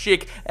Patrick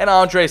Schick and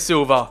Andre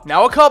Silva.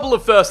 Now, a couple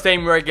of first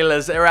team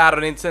regulars are out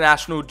on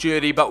international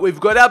duty, but we've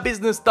got our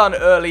business done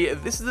early.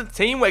 This is the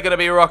team we're going to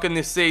be rocking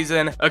this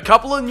season. A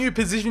couple of new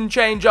position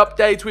change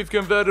updates. We've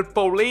converted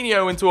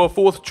Paulinho into a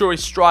 4th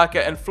choice striker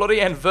and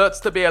Florian Wirtz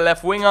to be a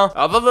left winger.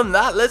 Other than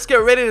that, let's get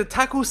ready to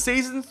tackle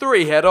season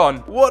 3 head on.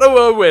 What a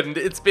whirlwind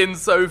it's been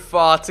so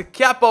far. To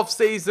cap off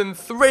season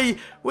 3,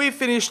 we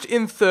finished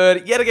in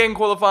 3rd, yet again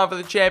qualifying for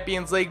the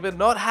Champions League, but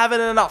not having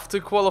enough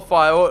to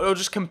qualify or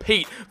just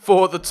compete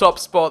for the top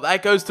spot.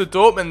 That goes to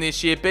Dortmund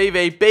this year.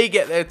 BVB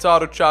get their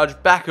title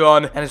charge back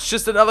on, and it's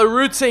just another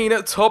routine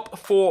top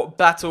 4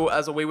 battle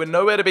as we were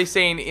nowhere to be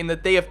seen in the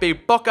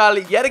DFB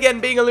Pokal, yet again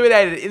being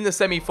eliminated in the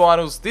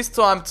semi-finals, this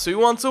time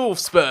 2-1 to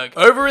Wolfsburg.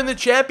 Over in the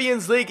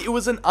Champions League, it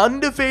was an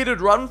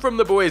undefeated run from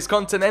the boys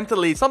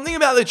continentally. Something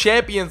about the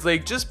Champions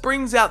League just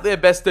brings out their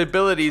best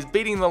abilities,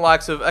 beating the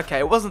likes of, okay,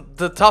 it wasn't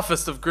the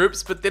toughest of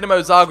groups, but Dinamo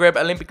Zagreb,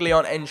 Olympic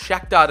Lyon, and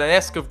Shakhtar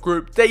Donetsk of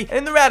Group D. And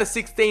in the round of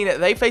 16,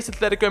 they faced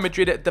Atletico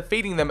Madrid,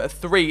 defeating them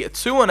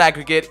 3-2 on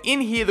aggregate.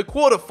 In here, the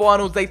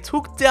quarterfinals, they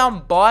took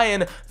down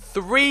Bayern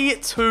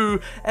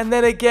 3-2, and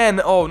then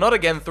again, oh, not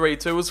again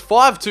 3-2, it was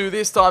 5-2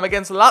 this time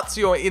against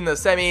Lazio in the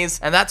semis,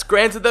 and that's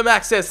granted them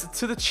access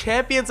to the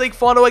Champions League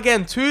final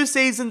again, 2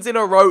 seasons in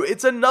a row.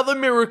 It's another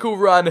miracle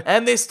run,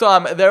 and this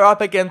time they're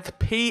up against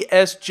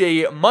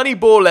PSG,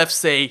 Moneyball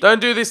FC.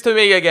 Don't do this to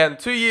me again,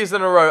 2 years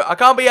in a row. I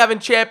can't be having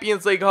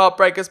Champions League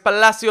heartbreakers.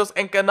 Palacios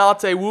and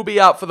Canate will be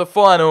out for the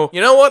final.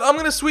 You know what? I'm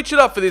going to switch it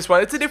up for this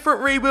one. It's a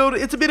different rebuild.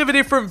 It's a bit of a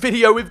different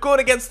video. We've gone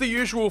against the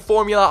usual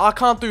formula. I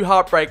can't do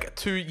heartbreak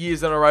 2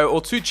 years in a row,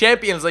 or 2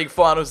 Champions League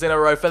finals in a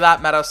row for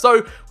that matter.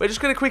 So we're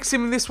just going to quick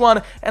sim this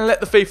one and let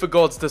the FIFA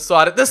gods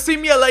decide it. The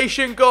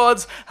simulation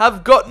gods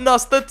have gotten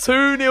us the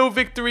 2-0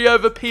 victory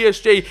over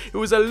PSG. It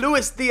was a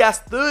Luis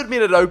Diaz 3rd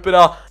minute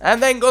opener,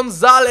 and then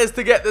Gonzalez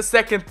to get the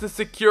 2nd to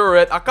secure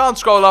it. I can't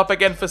scroll up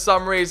again for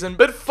some reason,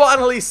 but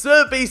finally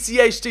Sir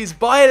BCHD's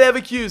Bayer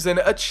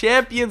Leverkusen are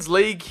Champions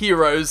League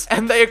heroes,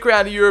 and they are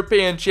crowned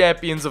European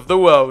champions of the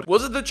world.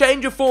 Was it the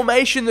change of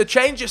formation, the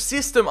change of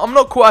system? I'm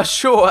not quite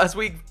sure, as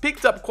we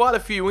picked up quite a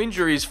few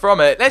injuries from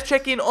it. Let's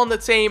check in on the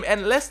team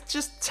and let's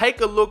just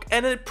take a look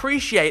and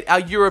appreciate our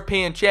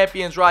European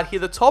champions right here.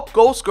 The top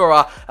goal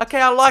scorer.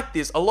 Okay, I like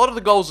this. A lot of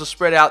the goals are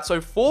spread out,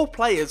 so 4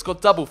 players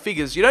got double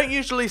figures. You don't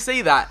usually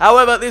see that.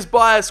 However, this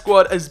Bayer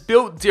squad is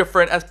built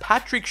different as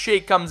Patrick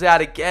Schick comes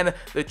out again,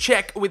 the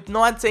Czech, with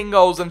 19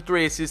 goals and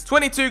 3 assists,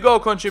 22 goal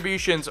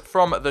contributions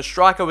from the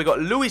striker. We got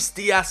Luis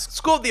Diaz,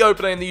 scored the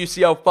opener in the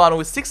UCL final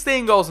with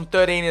 16 goals and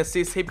 13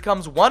 assists. He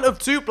becomes one of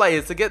 2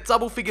 players to get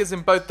double figures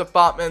in both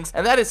departments,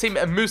 and that is him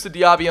and Moussa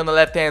Diaby on the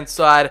left-hand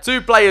side.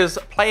 2 players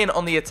playing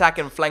on the attack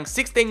and flank,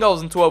 16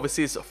 goals and 12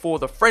 assists for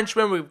the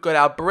Frenchman. We've got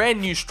our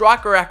brand new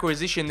striker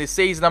acquisition this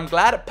season. I'm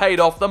glad it paid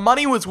off. The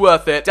money was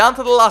worth it. Down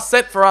to the last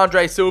set for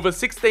Andre Silva,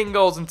 16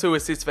 goals and 2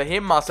 assists for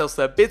him. Marcel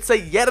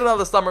Sabitzer, yet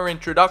another summer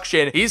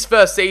introduction. His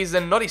first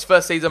season, not his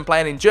first season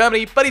playing in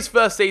Germany, but his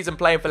first season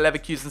playing for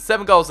Leverkusen,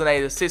 7 goals and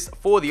 8 assists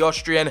for the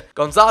Austrian.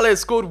 Gonzalez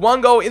scored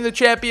 1 goal in the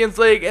Champions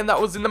League, and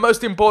that was in the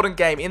most important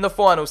game in the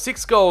final.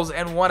 6 goals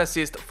and 1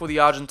 assist for the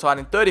Argentine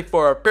in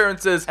 34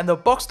 appearances. And the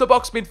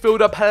box-to-box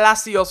midfielder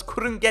Palacios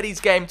couldn't get his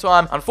game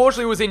time.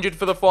 Unfortunately, was injured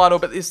for the final,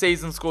 but this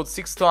season scored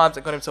 6 times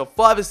and got himself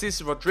 5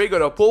 assists. Rodrigo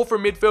de Paul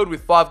from midfield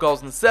with 5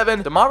 goals and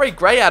 7. Damari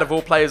Gray out of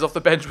all players off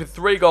the bench with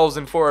 3 goals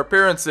in 4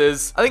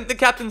 appearances. I think the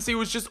captaincy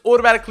was just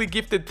automatically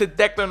gifted to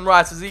Declan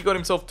Rice, as he got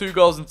himself 2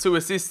 goals and 2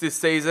 assists this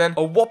season.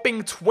 A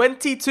whopping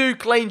 22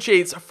 clean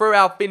sheets for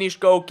our Finnish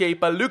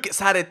goalkeeper Lucas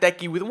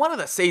Hadeteki, with one of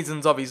the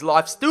seasons of his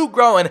life, still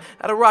growing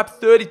at a ripe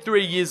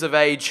 33 years of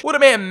age. What a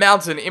man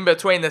mountain in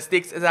between the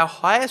sticks as our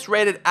highest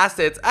rated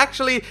assets.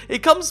 Actually, it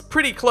comes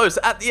pretty close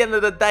at the end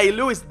of the day.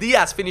 Luis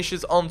Diaz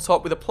finishes on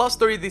top with a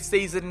 +3 this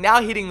season,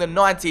 now hitting the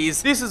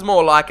 90s. This is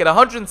more like it.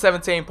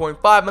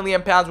 £117.5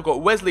 million. We've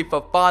got Wesley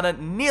Fofana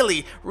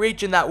nearly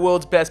reaching that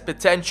world's best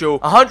potential,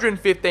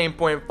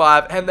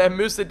 115.5, and then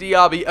Moussa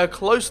Diaby a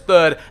close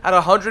 3rd at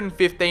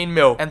 115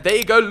 mil. And there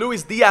you go,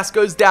 Luis Diaz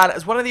goes down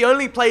as one of the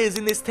only players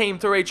in this team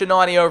to reach a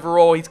 90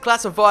 overall. He's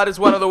classified as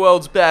one of the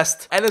world's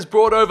best and has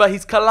brought over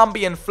his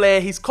Colombian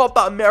flair, his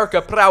Copa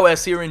America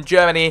prowess here in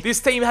Germany. This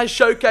team has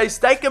showcased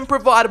they can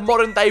provide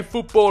modern day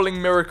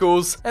footballing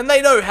miracles, and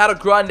they know how to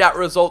grind out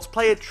results,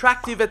 play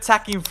attractive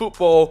attacking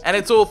football, and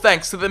it's all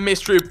thanks to the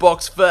mystery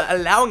box for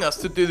allowing us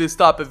to do this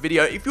type of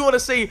video. If you want to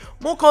see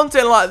more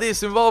content like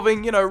this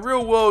involving, you know,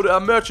 real world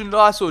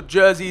merchandise or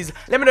jerseys,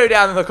 let me know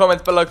down in the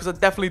comments below, because I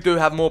definitely do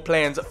have more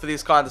plans for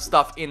this kind of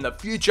stuff in the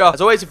future.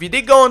 As always, if you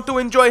did go on to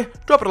enjoy,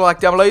 drop it a like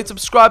down below,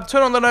 subscribe,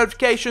 turn on the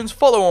notifications,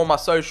 follow all my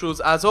socials.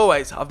 As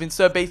always, I've been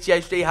Sir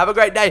BCHD. Have a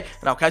great day,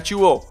 and I'll catch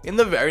you all in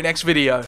the very next video.